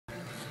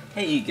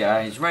Hey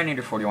guys,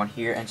 Rainator41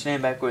 here, and today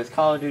I'm back with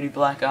Call of Duty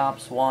Black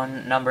Ops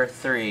 1 number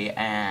 3,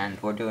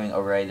 and we're doing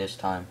Array this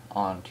time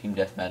on Team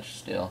Deathmatch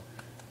still.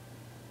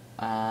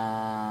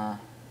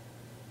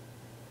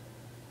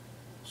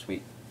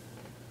 Sweet.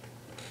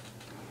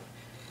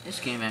 This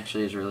game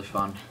actually is really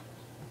fun.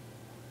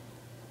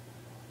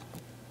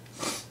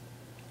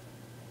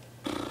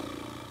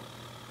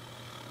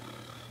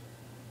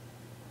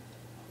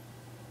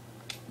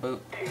 Boop.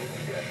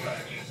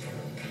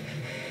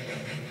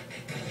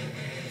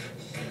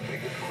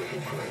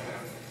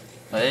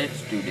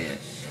 Let's do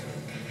this.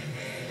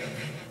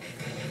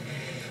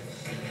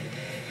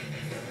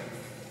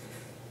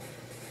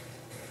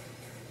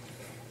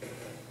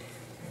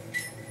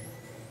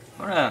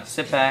 I'm gonna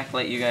sit back,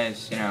 let you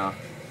guys, hey,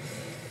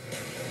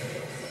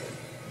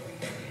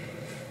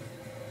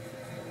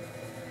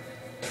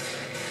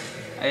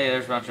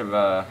 there's a bunch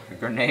of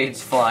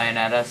grenades flying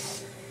at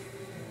us.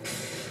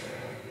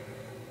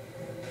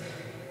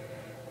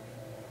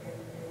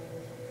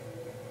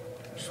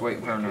 Just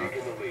waiting for him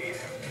to...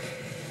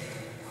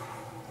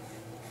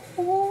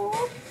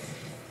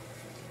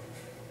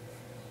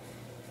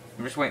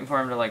 I'm just waiting for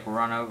him to, like,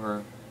 run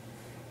over.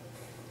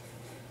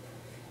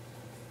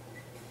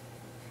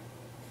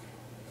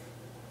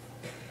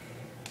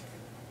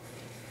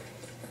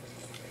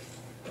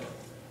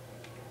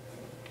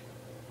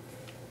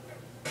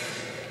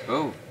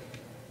 Oh.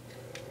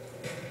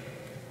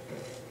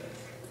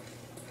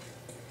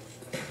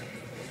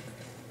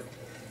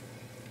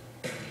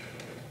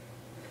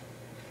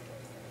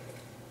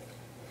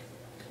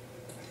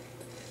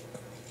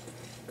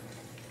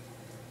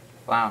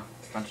 Wow,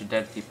 bunch of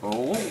dead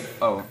people. Ooh.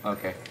 Oh,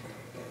 okay.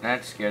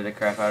 That scared the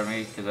crap out of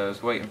me because I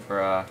was waiting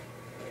for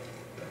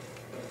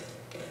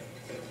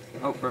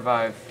oh,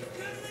 revive.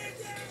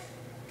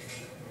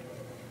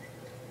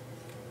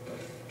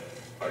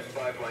 Our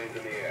spy plane's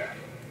in the air.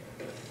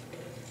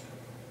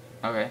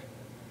 Okay.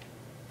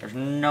 There's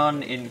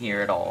none in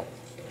here at all.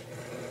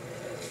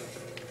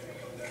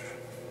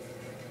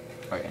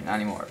 Okay, not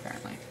anymore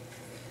apparently.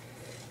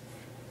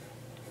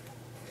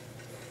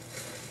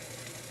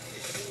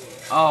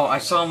 Oh, I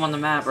saw him on the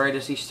map right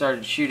as he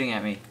started shooting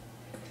at me.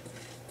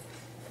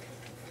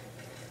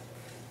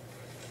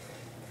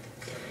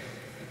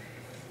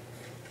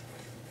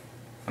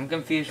 I'm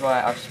confused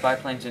why our spy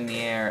plane's in the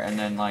air and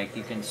then, like,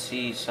 you can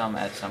see some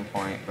at some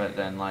point, but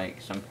then,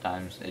 like,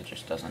 sometimes it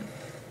just doesn't.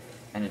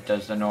 And it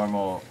does the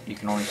normal, you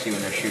can only see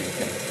when they're shooting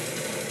thing.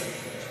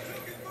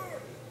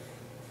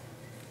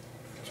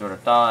 Sort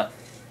of thought.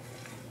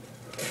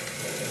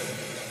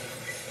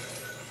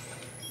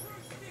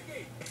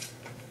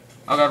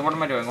 Oh god, what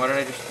am I doing? What did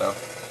I just throw?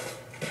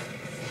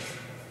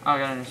 Oh, I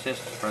got an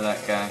assist for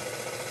that guy.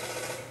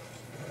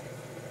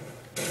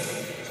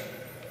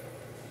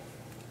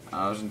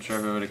 I wasn't sure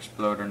if it would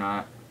explode or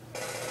not.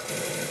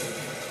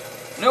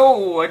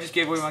 No! I just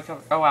gave away my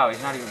cover. Oh wow,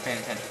 he's not even paying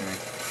attention to me.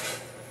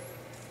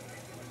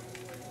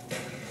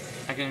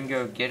 I can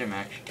go get him,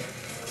 actually.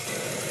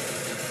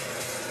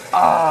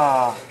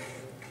 Ah!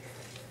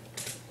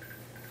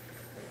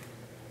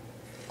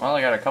 Well, I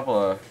got a couple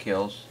of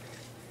kills.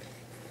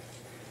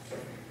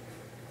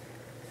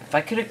 If I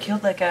could have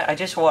killed that guy, I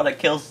just want a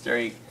kill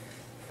streak.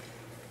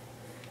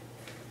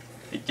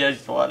 I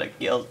just want a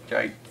kill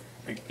streak.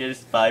 Get a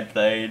spy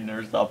plane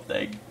or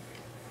something.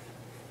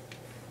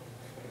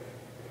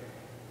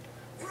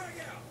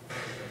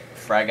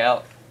 Frag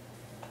out?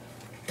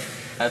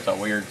 That's a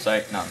weird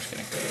sight. No, I'm just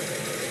kidding.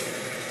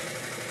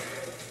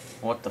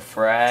 What the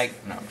frag?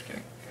 No, I'm just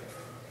kidding.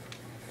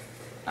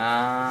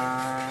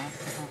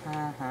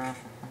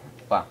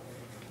 Wow.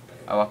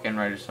 I walk in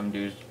right as some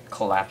dude's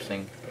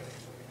collapsing.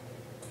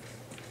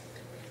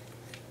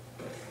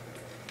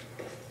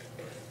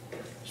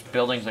 This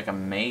building's like a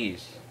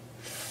maze.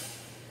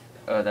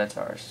 Oh, that's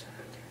ours.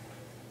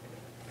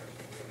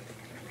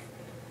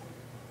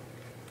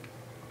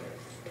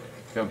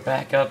 Go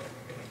back up.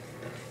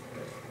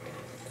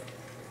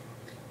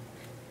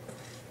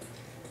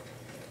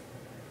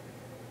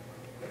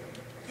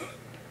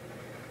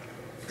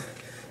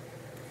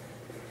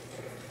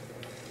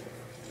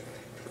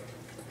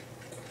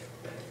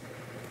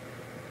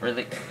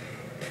 Really?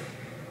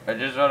 I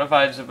just want to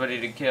find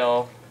somebody to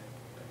kill.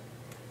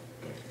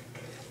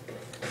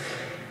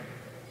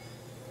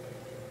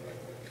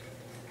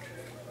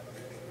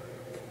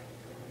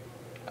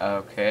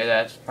 Okay,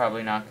 that's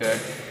probably not good.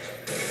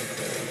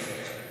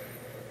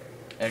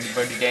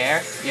 Anybody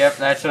there? Yep,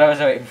 that's what I was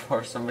waiting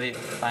for. Somebody to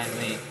find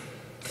me.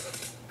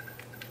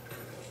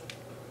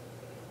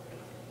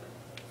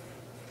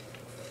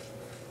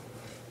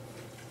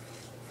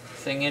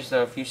 Thing is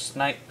though, if you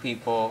snipe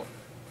people,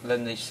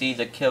 then they see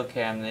the kill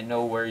cam, they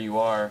know where you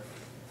are.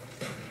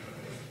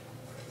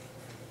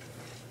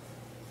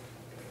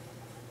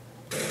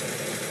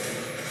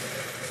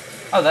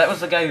 Oh, that was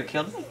the guy who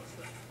killed me?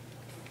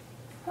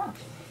 Huh.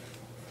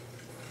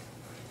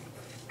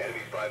 Enemy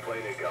spy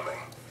plane incoming.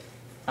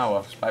 Oh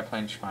well, spy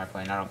plane, spy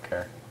plane, I don't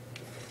care.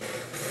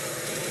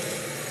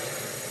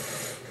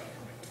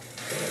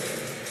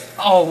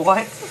 Oh,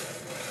 what?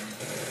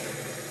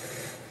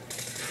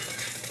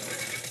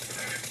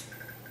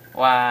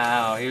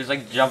 Wow, he was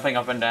like jumping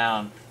up and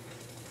down.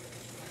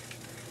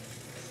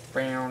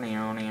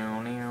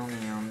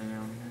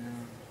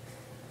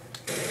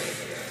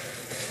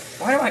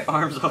 Why do my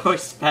arms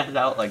always spaz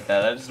out like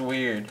that? That's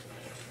weird.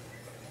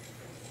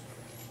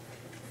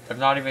 I'm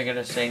not even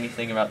gonna say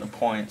anything about the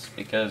points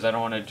because I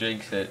don't want to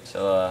jinx it,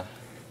 so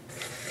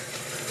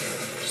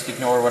just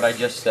ignore what I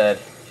just said.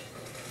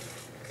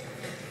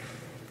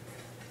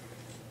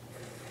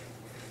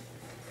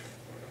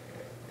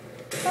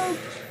 Oh.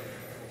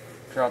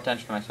 Draw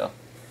attention to myself.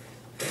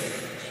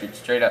 Shoot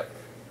straight up.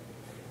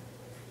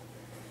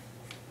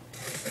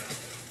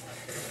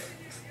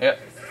 Yep.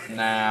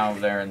 Now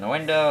they're in the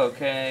window,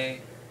 okay.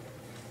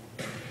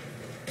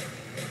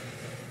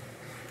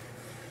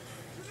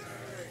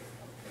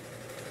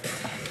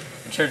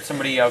 I'm sure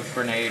somebody yelled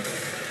grenade.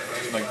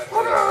 Like,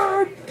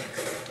 grenade!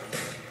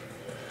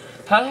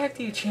 How the heck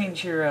do you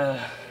change your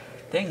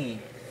thingy?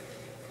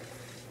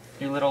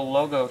 Your little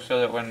logo so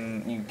that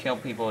when you kill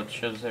people it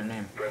shows their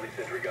name. Friendly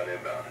sentry gun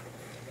inbound.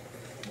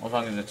 As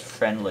long as it's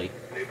friendly.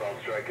 Napalm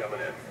strike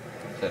coming in.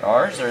 Is it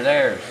ours or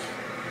theirs?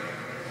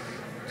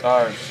 It's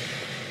ours.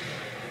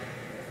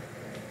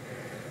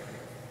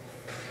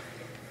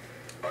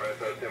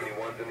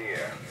 RSO-71's in the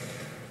air.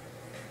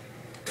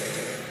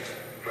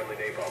 Friendly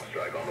napalm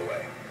strike on the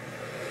way.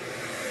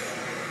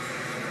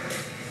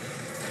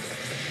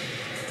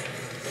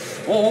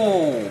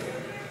 Whoa!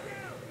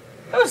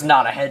 That was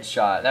not a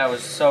headshot. That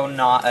was so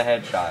not a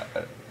headshot.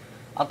 But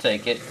I'll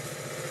take it.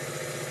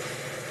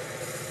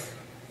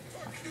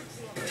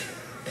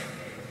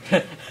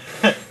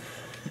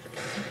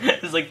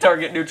 It's like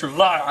target neutral.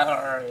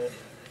 Run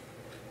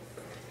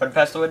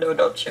past the window.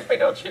 Don't shoot me.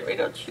 Don't shoot me.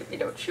 Don't shoot me.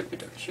 Don't shoot me.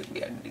 Don't shoot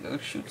me. I need to go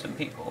shoot some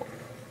people.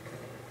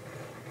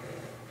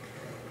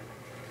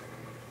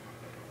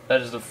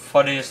 That is the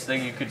funniest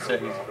thing you could say.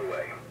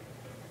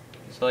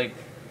 It's like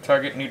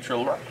target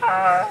neutral.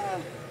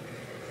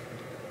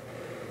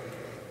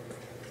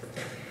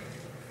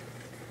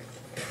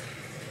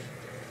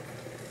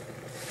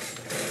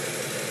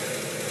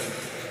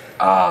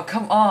 Oh,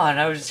 come on.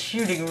 I was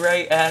shooting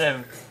right at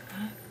him.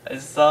 I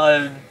saw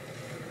him.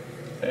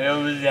 I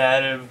almost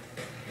had him.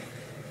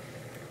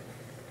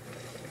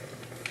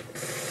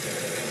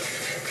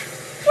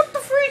 What the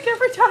freak?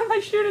 Every time I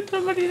shoot at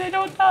somebody, they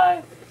don't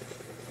die.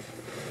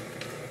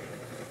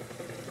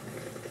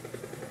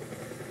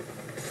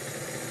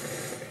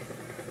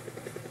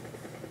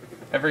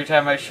 Every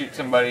time I shoot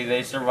somebody,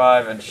 they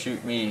survive and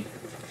shoot me.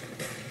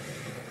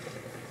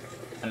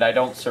 And I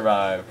don't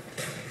survive.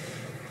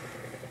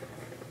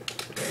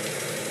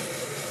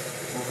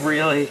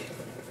 Really?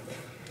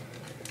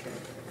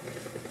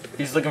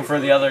 He's looking for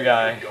the other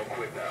guy. Don't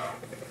quit now.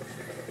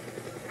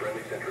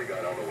 Friendly sentry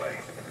gun on the way.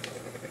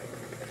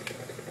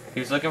 He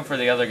was looking for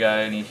the other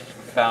guy and he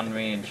found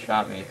me and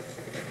shot me.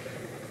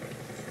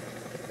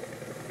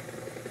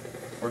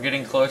 We're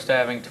getting close to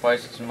having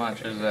twice as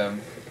much as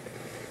them.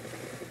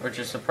 Which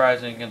is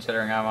surprising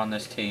considering I'm on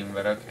this team,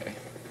 but okay.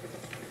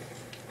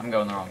 I'm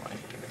going the wrong way.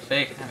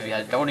 See?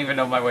 I don't even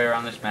know my way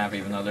around this map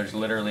even though there's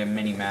literally a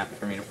mini map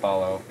for me to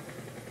follow.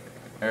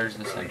 There's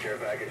the Friendly care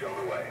package on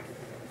the way.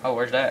 Oh,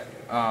 where's that?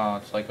 Oh,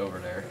 it's like over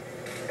there.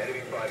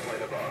 Enemy spy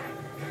plane above.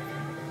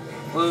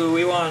 Woo,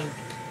 we won.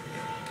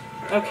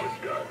 Okay.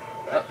 Almost done.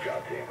 Nice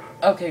job, team.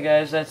 Okay,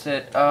 guys, that's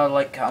it.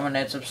 Like, comment,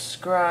 and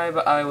subscribe.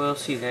 I will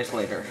see you guys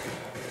later.